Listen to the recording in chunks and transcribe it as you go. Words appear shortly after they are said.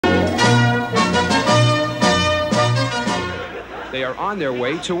They're on their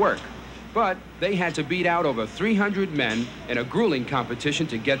way to work. But they had to beat out over 300 men in a grueling competition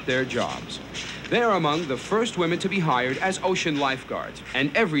to get their jobs. They're among the first women to be hired as ocean lifeguards,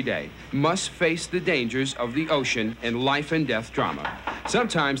 and every day must face the dangers of the ocean in life and death drama.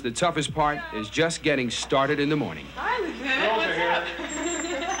 Sometimes the toughest part is just getting started in the morning. Hi, Lieutenant. What's up?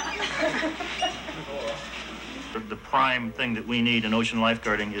 The prime thing that we need in ocean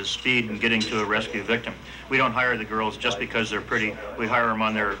lifeguarding is speed and getting to a rescue victim. We don't hire the girls just because they're pretty. We hire them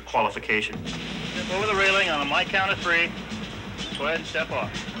on their qualifications. Step over the railing on my count of 3. Go ahead and step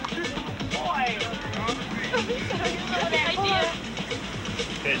off. Boy!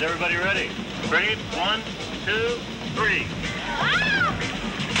 Okay, is everybody ready? Ready? 1, 2, 3.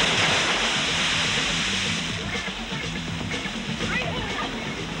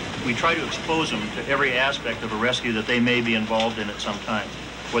 We try to expose them to every aspect of a rescue that they may be involved in at some time,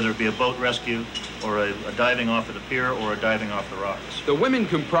 whether it be a boat rescue or a diving off of the pier or a diving off the rocks. The women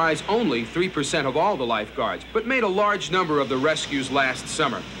comprise only 3% of all the lifeguards, but made a large number of the rescues last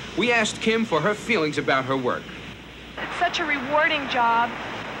summer. We asked Kim for her feelings about her work. It's such a rewarding job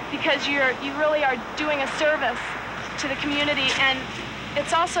because you really are doing a service to the community, and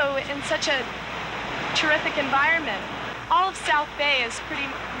it's also in such a terrific environment. All of South Bay is pretty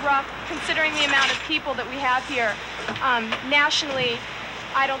rough considering the amount of people that we have here. Nationally,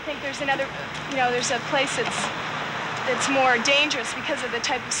 I don't think there's another, there's a place that's more dangerous because of the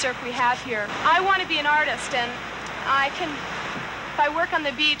type of surf we have here. I want to be an artist, and if I work on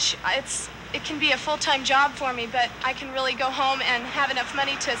the beach, it can be a full-time job for me, but I can really go home and have enough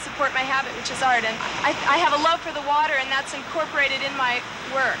money to support my habit, which is art. And I have a love for the water, and that's incorporated in my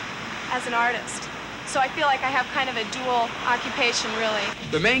work as an artist. So I feel like I have kind of a dual occupation, really.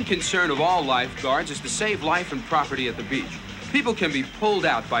 The main concern of all lifeguards is to save life and property at the beach. People can be pulled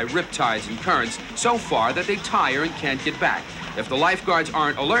out by riptides and currents so far that they tire and can't get back. If the lifeguards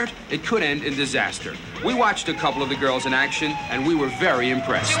aren't alert, it could end in disaster. We watched a couple of the girls in action, and we were very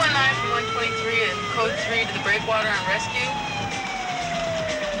impressed. 219 from 123 and code 3 to the breakwater and rescue.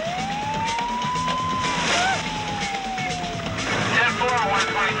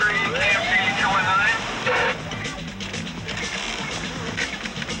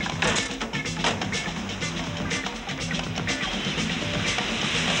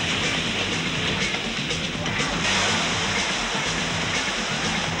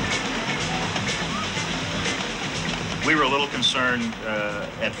 We were a little concerned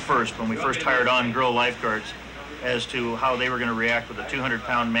at first, when we first hired on girl lifeguards, as to how they were going to react with a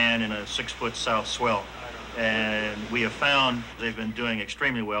 200-pound man in a 6-foot south swell. And we have found they've been doing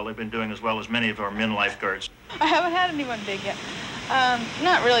extremely well. They've been doing as well as many of our men lifeguards. I haven't had anyone big yet.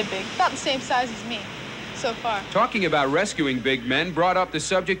 Not really big, about the same size as me so far. Talking about rescuing big men brought up the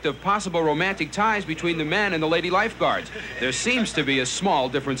subject of possible romantic ties between the men and the lady lifeguards. There seems to be a small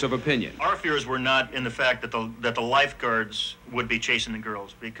difference of opinion. Our fears were not in the fact that the lifeguards would be chasing the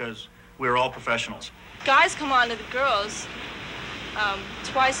girls, because we're all professionals. Guys come on to the girls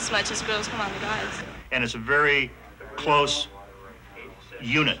twice as much as girls come on to guys. And it's a very close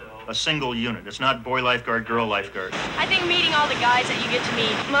unit, a single unit. It's not boy lifeguard, girl lifeguard. I think meeting all the guys that you get to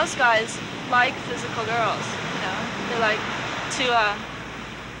meet, most guys like physical girls, They like to,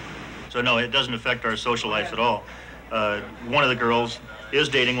 So no, it doesn't affect our social life at all. One of the girls is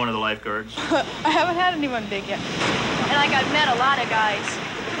dating one of the lifeguards. I haven't had anyone big yet. and like I've met a lot of guys,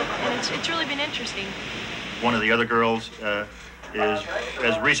 and it's really been interesting. One of the other girls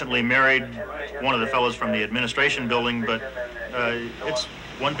has recently married one of the fellows from the administration building, but it's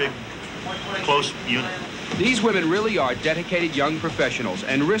one big, close unit. These women really are dedicated young professionals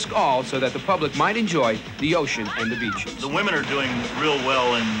and risk all so that the public might enjoy the ocean and the beaches. The women are doing real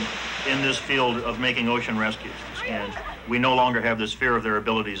well in this field of making ocean rescues, and we no longer have this fear of their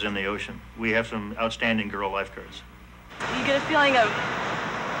abilities in the ocean. We have some outstanding girl lifeguards. You get a feeling of,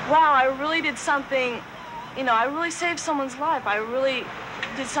 wow, I really did something, I really saved someone's life. I really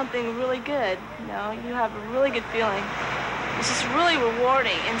did something really good, You have a really good feeling. It's just really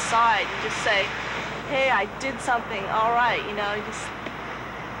rewarding inside. You just say, hey, I did something all right, just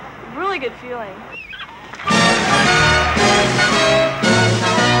really good feeling.